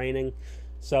wasn't even raining.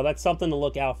 So that's something to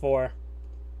look out for.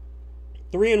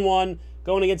 3-1,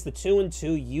 going against the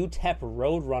 2-2 UTEP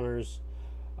Roadrunners.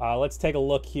 Let's take a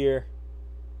look here.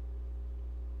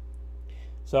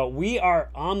 So we are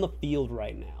on the field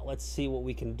right now. Let's see what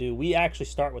we can do. We actually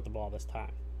start with the ball this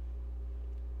time.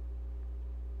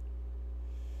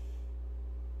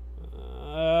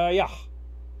 Yeah.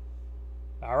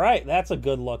 All right, that's a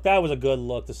good look. That was a good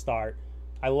look to start.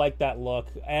 I like that look.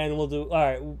 And we'll do... All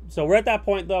right, so we're at that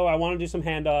point, though. I want to do some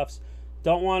handoffs.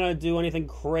 Don't want to do anything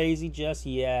crazy just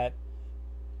yet.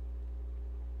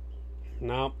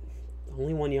 No,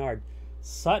 only 1 yard.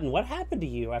 Sutton, what happened to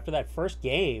you after that first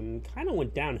game? Kind of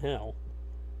went downhill.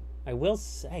 I will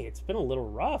say, it's been a little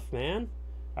rough, man.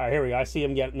 All right, here we go. I see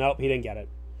him get... Nope, he didn't get it.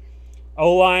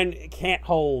 O-line can't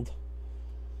hold.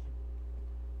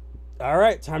 All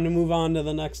right, time to move on to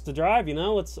the next drive, you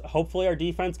know. Hopefully our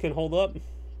defense can hold up.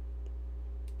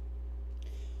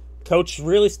 Coach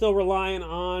really still relying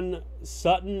on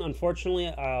Sutton. Unfortunately,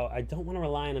 I don't want to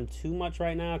rely on him too much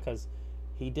right now because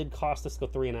he did cost us the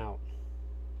 3 and out.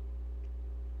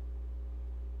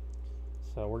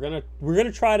 So we're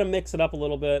gonna try to mix it up a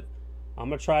little bit. I'm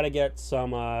gonna try to get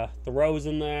some throws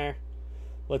in there.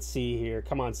 Let's see here.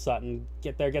 Come on, Sutton.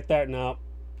 Get there, get there. No.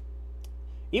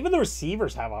 Even the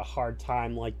receivers have a hard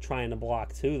time like trying to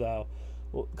block too, though,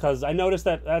 because I noticed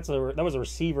that that was a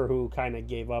receiver who kind of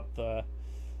gave up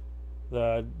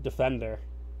the defender.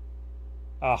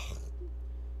 Ugh.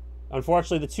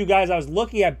 Unfortunately, the two guys I was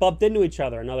looking at bumped into each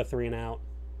other. Another 3 and out.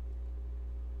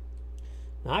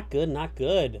 Not good, not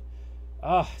good.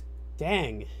 Ugh,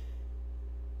 dang.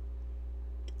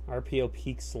 RPO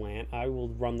peak slant. I will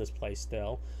run this play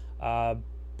still.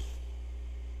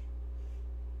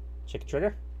 Chicken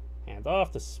trigger. Hand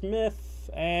off to Smith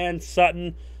and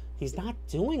Sutton. He's not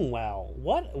doing well.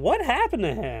 What happened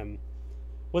to him?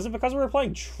 Was it because we were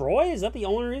playing Troy? Is that the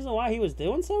only reason why he was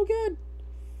doing so good?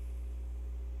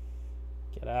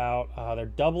 Get out. They're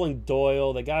doubling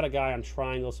Doyle. They got a guy on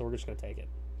triangle, so we're just going to take it.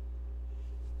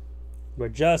 We're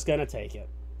just going to take it.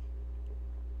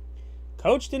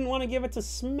 Coach didn't want to give it to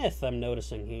Smith, I'm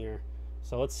noticing here.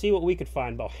 So let's see what we could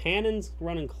find. Bohannon's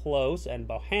running close, and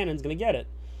Bohannon's going to get it.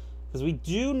 Because we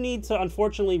do need to,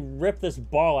 unfortunately, rip this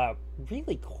ball out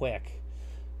really quick.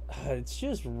 It's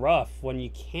just rough when you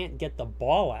can't get the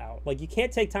ball out. Like, you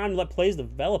can't take time to let plays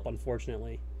develop,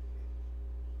 unfortunately.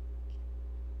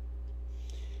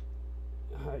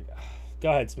 Go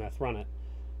ahead, Smith. Run it.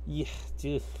 Yeah,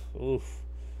 dude. Oof.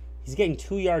 He's getting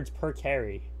 2 yards per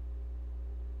carry.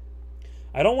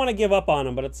 I don't want to give up on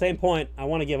him, but at the same point, I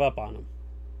want to give up on him.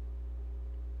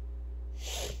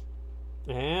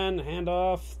 And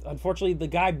handoff. Unfortunately, the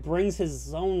guy brings his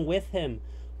zone with him.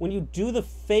 When you do the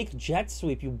fake jet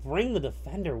sweep, you bring the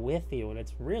defender with you, and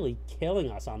it's really killing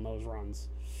us on those runs.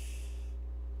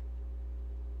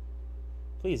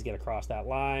 Please get across that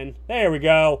line. There we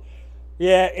go.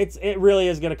 Yeah, it really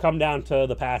is going to come down to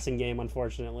the passing game,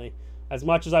 unfortunately. As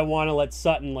much as I want to let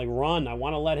Sutton like run, I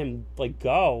want to let him like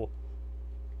go.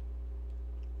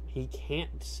 He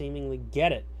can't seemingly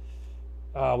get it.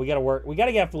 We got to work. We got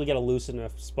to definitely get a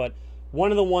looseness, but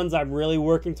one of the ones I'm really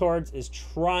working towards is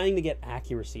trying to get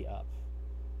accuracy up.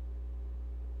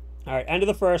 All right, end of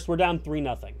the first. We're down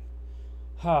 3-0.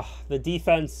 The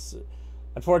defense,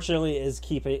 unfortunately, is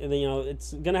keeping. You know,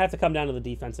 it's gonna have to come down to the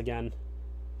defense again.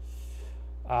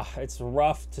 It's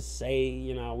rough to say.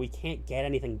 You know, we can't get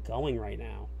anything going right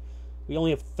now. We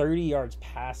only have 30 yards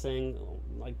passing.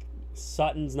 Like,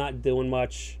 Sutton's not doing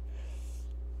much.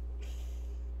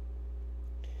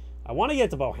 I want to get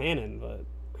to Bohannon, but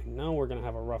I know we're going to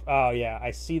have a rough... Oh, yeah.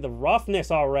 I see the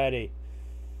roughness already.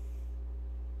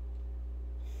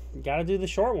 Got to do the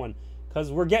short one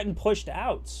because we're getting pushed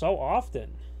out so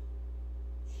often.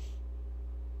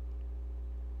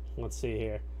 Let's see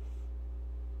here.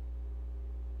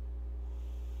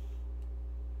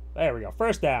 There we go.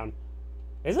 First down.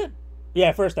 Is it?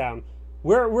 Yeah, first down.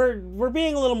 We're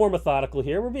being a little more methodical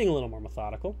here. We're being a little more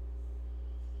methodical.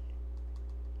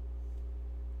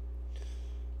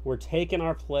 We're taking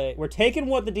our play. We're taking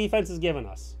what the defense has given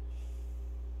us.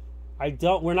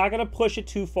 We're not going to push it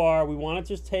too far. We want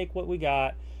to just take what we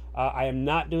got. I am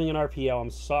not doing an RPO. I'm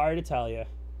sorry to tell you.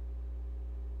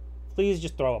 Please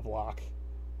just throw a block.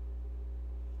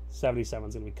 77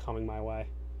 is going to be coming my way.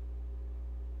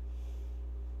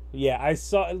 Yeah, I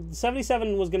saw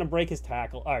 77 was going to break his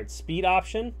tackle. All right, speed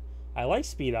option. I like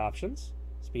speed options.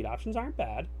 Speed options aren't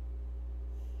bad.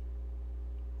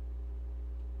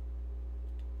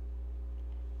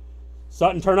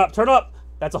 Sutton, turn up, turn up.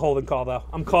 That's a holding call, though.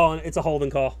 I'm calling. It's a holding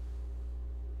call.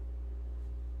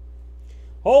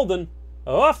 Holding.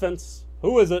 Offense.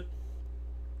 Who is it?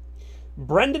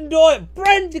 Brendan Doyle.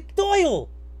 Brendan Doyle.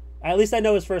 At least I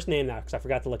know his first name now because I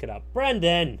forgot to look it up.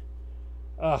 Brendan.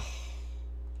 Ugh.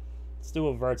 Let's do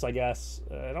a Verts, I guess.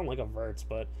 I don't like a Verts,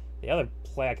 but the other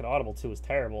play I could audible to is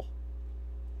terrible.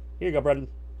 Here you go, Brendan.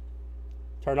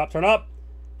 Turn up, turn up.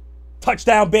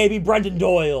 Touchdown, baby, Brendan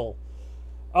Doyle.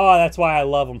 Oh, that's why I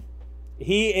love him.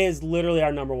 He is literally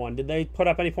our number one. Did they put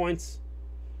up any points?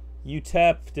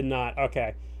 UTEP did not.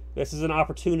 Okay. This is an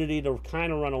opportunity to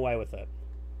kind of run away with it.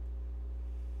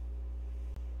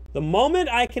 The moment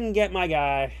I can get my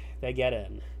guy, they get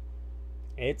in.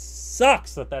 It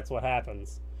sucks that that's what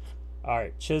happens. All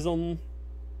right, Chisholm.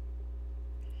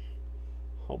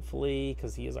 Hopefully,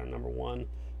 because he is our number one.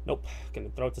 Nope. Going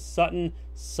to throw it to Sutton.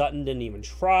 Sutton didn't even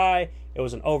try. It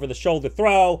was an over-the-shoulder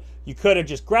throw. You could have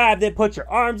just grabbed it, put your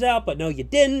arms out, but no, you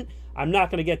didn't. I'm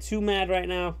not going to get too mad right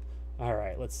now. All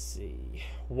right, let's see.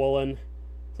 Woolen,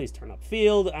 please turn up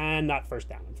field. And not first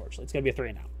down, unfortunately. It's going to be a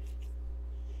 3-and-out.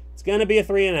 It's going to be a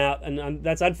 3-and-out, and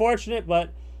that's unfortunate,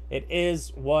 but it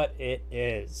is what it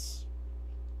is.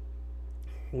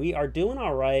 We are doing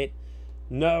all right.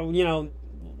 No, you know,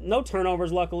 no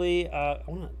turnovers, luckily. I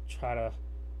want to try to...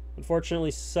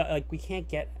 Unfortunately, like, we can't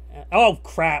get... Oh,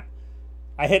 crap.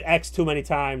 I hit X too many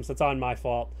times. That's on my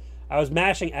fault. I was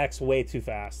mashing X way too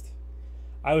fast.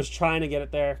 I was trying to get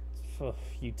it there. Oh,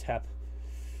 UTEP.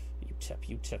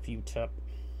 UTEP.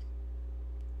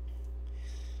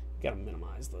 Gotta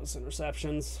minimize those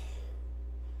interceptions.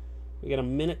 We got a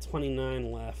minute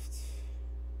 29 left.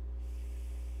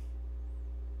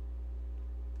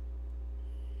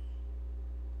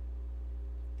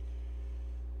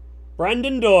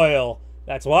 Brendan Doyle.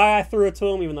 That's why I threw it to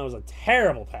him, even though it was a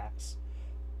terrible pass.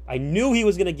 I knew he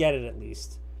was going to get it at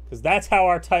least, because that's how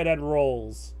our tight end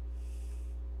rolls.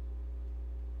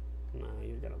 Nah,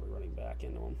 you're going to be running back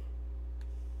into him.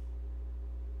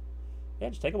 Yeah,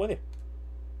 just take it with you.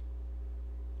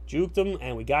 Juked him,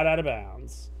 and we got out of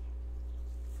bounds.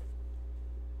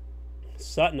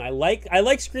 Sutton. I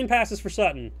like screen passes for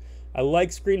Sutton. I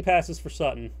like screen passes for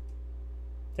Sutton.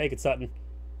 Take it, Sutton.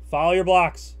 Follow your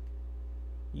blocks.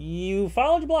 You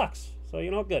followed your blocks, so you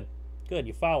know, good. Good,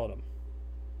 you followed them.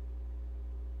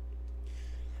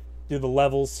 Do the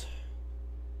levels.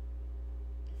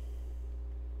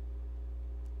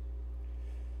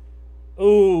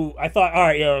 Ooh, I thought, all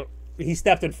right, yeah, he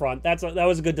stepped in front. That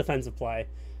was a good defensive play.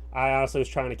 I honestly was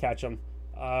trying to catch him.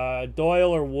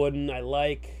 Doyle or Wooden, I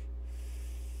like.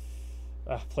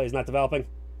 Play's not developing.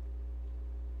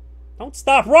 Don't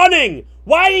stop running!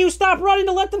 Why do you stop running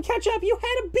to let them catch up? You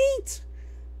had a beat!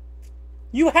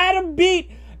 You had him beat,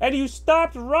 and you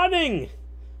stopped running.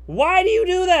 Why do you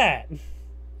do that?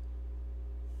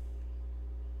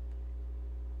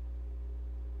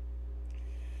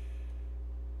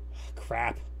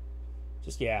 Crap.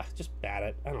 Just bat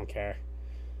it. I don't care.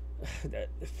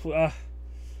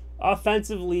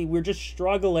 Offensively, we're just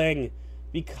struggling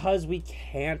because we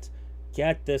can't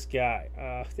get this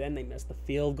guy. Then they missed the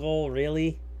field goal,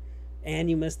 really? And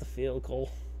you missed the field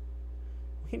goal.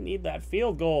 We need that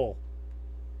field goal.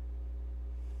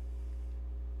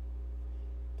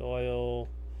 Doyle.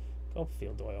 Go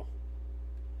field Doyle.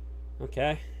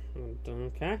 Okay.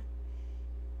 Okay.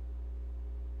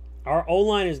 Our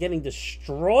O-line is getting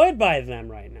destroyed by them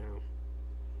right now.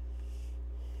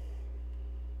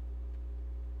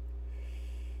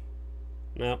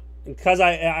 No, because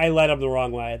I led him the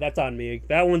wrong way. That's on me.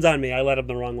 That one's on me. I led him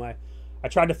the wrong way. I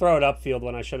tried to throw it upfield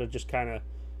when I should have just kind of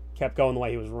kept going the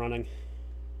way he was running.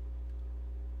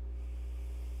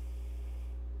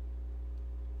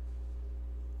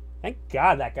 Thank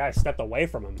God that guy stepped away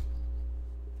from him.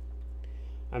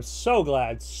 I'm so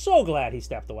glad he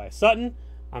stepped away. Sutton,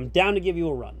 I'm down to give you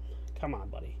a run. Come on,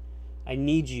 buddy. I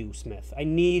need you, Smith. I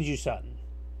need you, Sutton.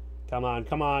 Come on,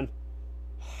 come on.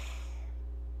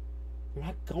 You're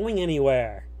not going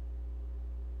anywhere.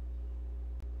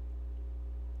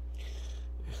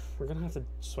 We're going to have to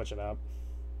switch it up.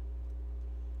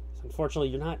 Unfortunately,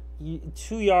 you're not...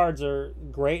 2 yards are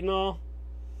great and all,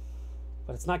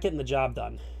 but it's not getting the job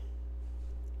done.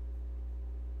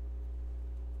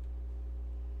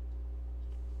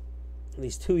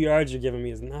 These 2 yards you're giving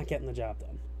me is not getting the job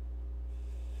done.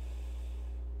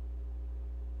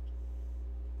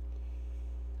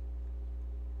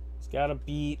 He's got a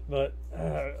beat, but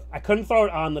I couldn't throw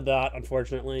it on the dot,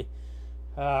 unfortunately.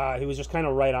 He was just kind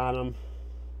of right on him.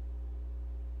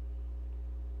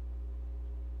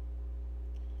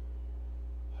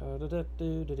 I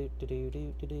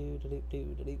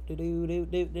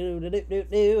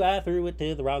threw it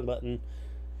to the wrong button.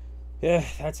 Yeah,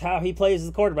 that's how he plays as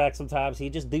a quarterback sometimes. He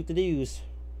just doot-the-doos.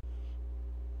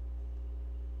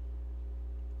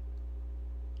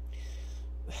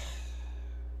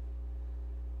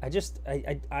 I just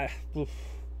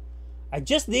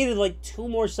needed like 2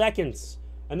 more seconds.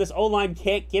 And this O-line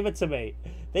can't give it to me.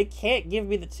 They can't give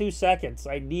me the 2 seconds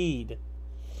I need.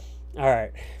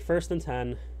 Alright, 1st and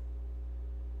 10.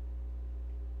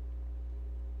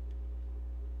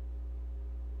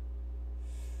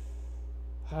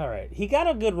 All right. He got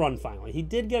a good run finally. He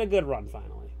did get a good run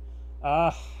finally.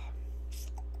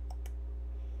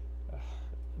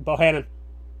 Bohannon.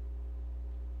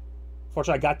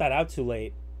 Fortunately, I got that out too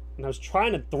late. And I was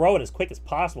trying to throw it as quick as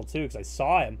possible, too, because I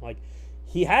saw him. Like,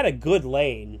 he had a good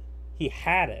lane. He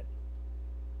had it.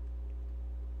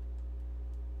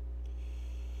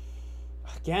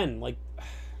 Again, like,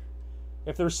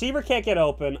 if the receiver can't get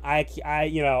open,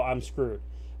 I'm screwed.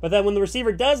 But then when the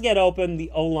receiver does get open,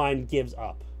 the O-line gives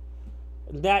up.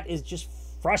 That is just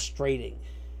frustrating.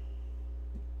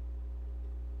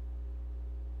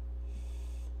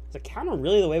 Is the counter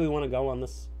really the way we want to go on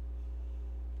this?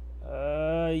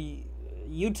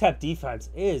 UTEP defense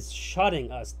is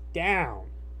shutting us down.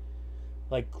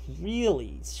 Like,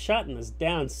 really shutting us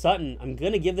down. Sutton, I'm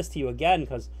going to give this to you again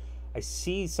because I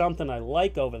see something I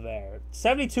like over there.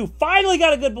 72, finally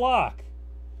got a good block.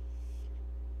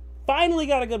 Finally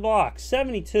got a good block.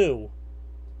 72.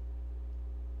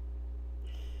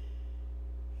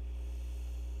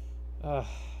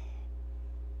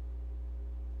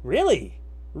 Really?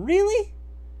 Really?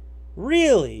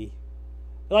 Really?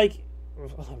 Like,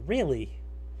 really?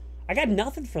 I got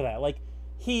nothing for that. Like,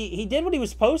 he did what he was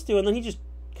supposed to, and then he just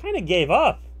kind of gave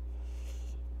up.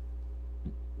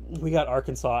 We got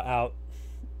Arkansas out.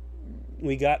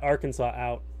 We got Arkansas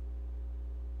out.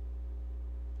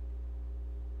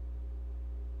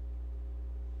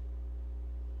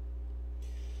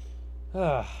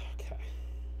 Okay.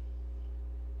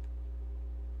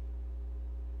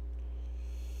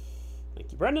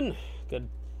 Thank you, Brendan.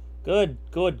 Good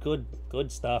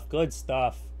stuff. Good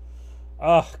stuff.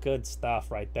 Oh, good stuff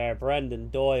right there. Brendan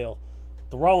Doyle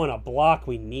throwing a block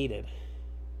we needed.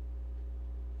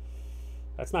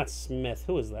 That's not Smith.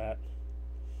 Who is that?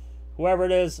 Whoever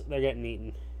it is, they're getting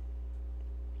eaten.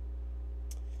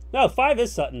 No, 5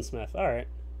 is Sutton Smith. All right.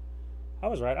 I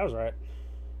was right.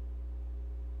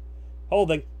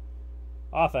 Holding.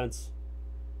 Offense.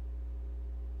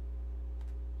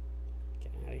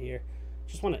 Get out of here.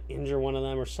 Just want to injure one of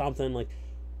them or something. Like,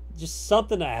 just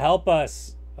something to help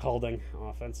us. Holding.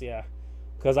 Offense, yeah.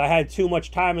 Because I had too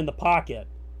much time in the pocket.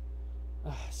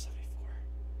 74.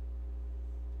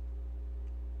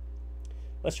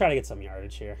 Let's try to get some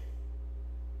yardage here.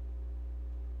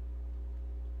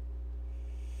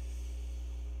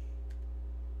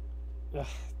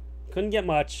 Couldn't get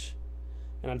much.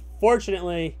 And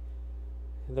unfortunately,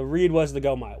 the read was to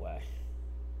go my way.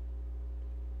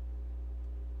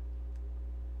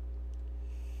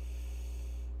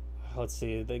 Let's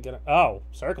see. They gonna. Oh,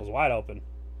 circle's wide open.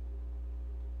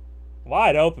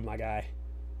 Wide open, my guy.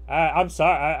 I'm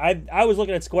sorry. I was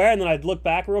looking at square, and then I'd look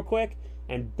back real quick,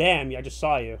 and bam, I just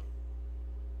saw you.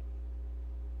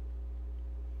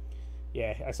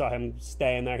 Yeah, I saw him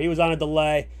staying there. He was on a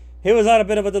delay. He was on a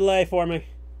bit of a delay for me.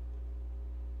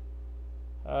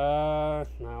 No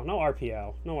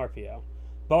RPO. No RPO.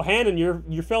 Bohannon,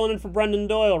 you're filling in for Brendan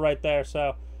Doyle right there,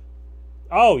 so.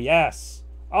 Oh, yes.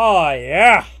 Oh,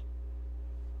 yeah.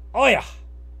 Oh, yeah.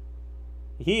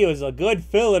 He was a good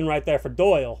fill-in right there for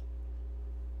Doyle.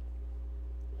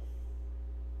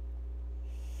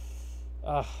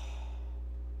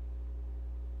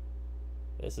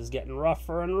 This is getting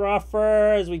rougher and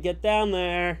rougher as we get down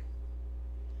there.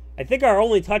 I think our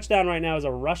only touchdown right now is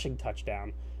a rushing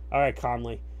touchdown. All right,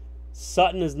 Conley.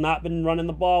 Sutton has not been running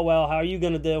the ball well. How are you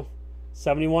going to do?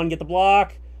 71, get the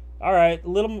block. All right,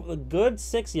 a good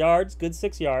 6 yards. Good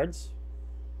 6 yards.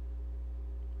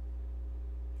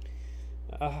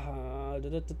 We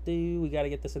got to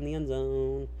get this in the end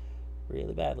zone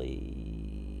really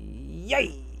badly.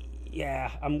 Yay!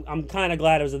 Yeah, I'm kind of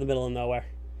glad it was in the middle of nowhere.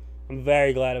 I'm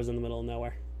very glad it was in the middle of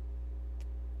nowhere.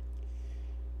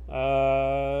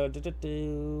 No.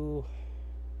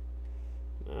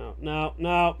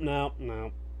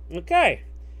 Okay.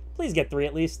 Please get 3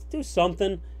 at least. Do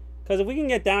something. Because if we can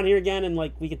get down here again and,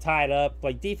 like, we can tie it up.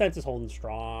 Like, defense is holding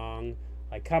strong.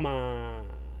 Like, come on.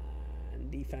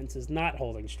 Defense is not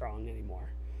holding strong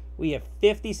anymore. We have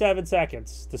 57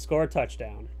 seconds to score a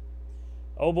touchdown.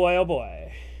 Oh, boy, oh,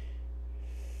 boy.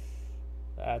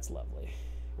 That's lovely.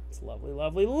 That's lovely,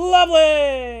 lovely,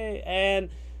 lovely! And,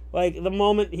 like, the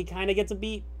moment he kind of gets a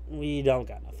beat, we don't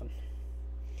got nothing.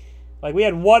 Like, we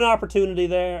had one opportunity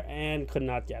there and could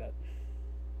not get it.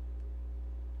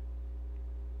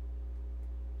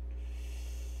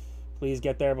 Please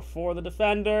get there before the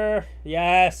defender.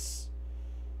 Yes!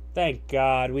 Thank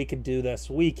God we can do this.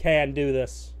 We can do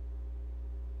this.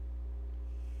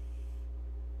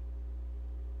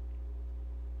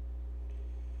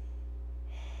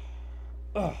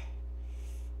 Ugh.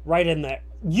 Right in there.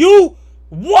 You...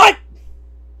 What?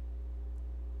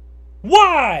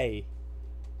 Why?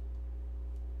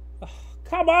 Ugh,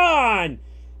 come on.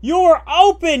 You were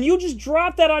open. You just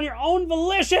dropped that on your own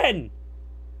volition.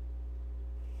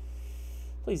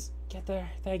 Please, get there.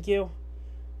 Thank you.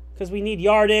 Because we need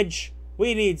yardage.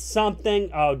 We need something.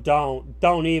 Oh, don't.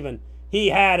 Don't even. He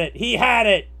had it. He had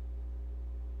it.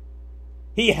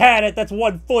 He had it. That's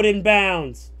 1 foot in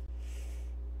bounds.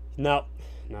 No.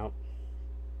 No.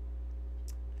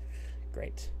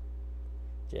 Great.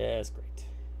 Just great.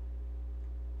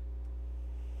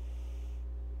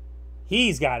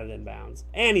 He's got it in bounds.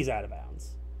 And he's out of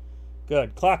bounds.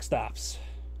 Good. Clock stops.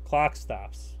 Clock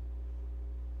stops.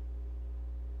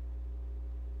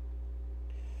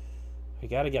 We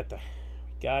gotta get there.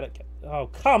 We gotta get... Oh,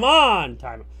 come on!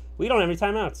 Time. We don't have any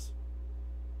timeouts.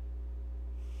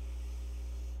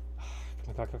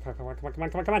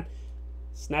 Come on.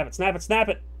 Snap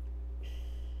it.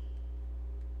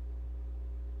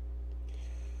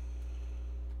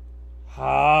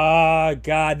 Ah,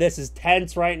 God, this is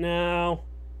tense right now.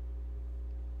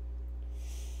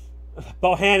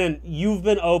 Bohannon, you've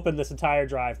been open this entire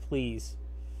drive, please.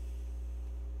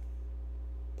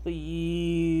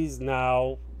 Please,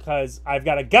 no, because I've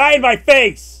got a guy in my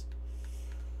face.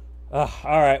 All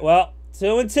right, well,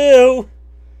 2-2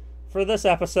 for this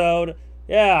episode.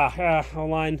 Yeah,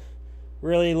 O-line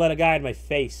really let a guy in my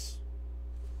face.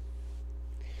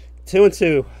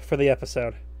 2-2 for the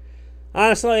episode.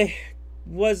 Honestly,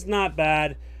 was not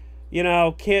bad. You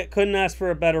know, couldn't ask for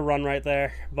a better run right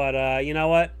there. But you know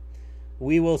what?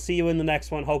 We will see you in the next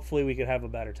one. Hopefully we could have a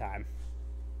better time.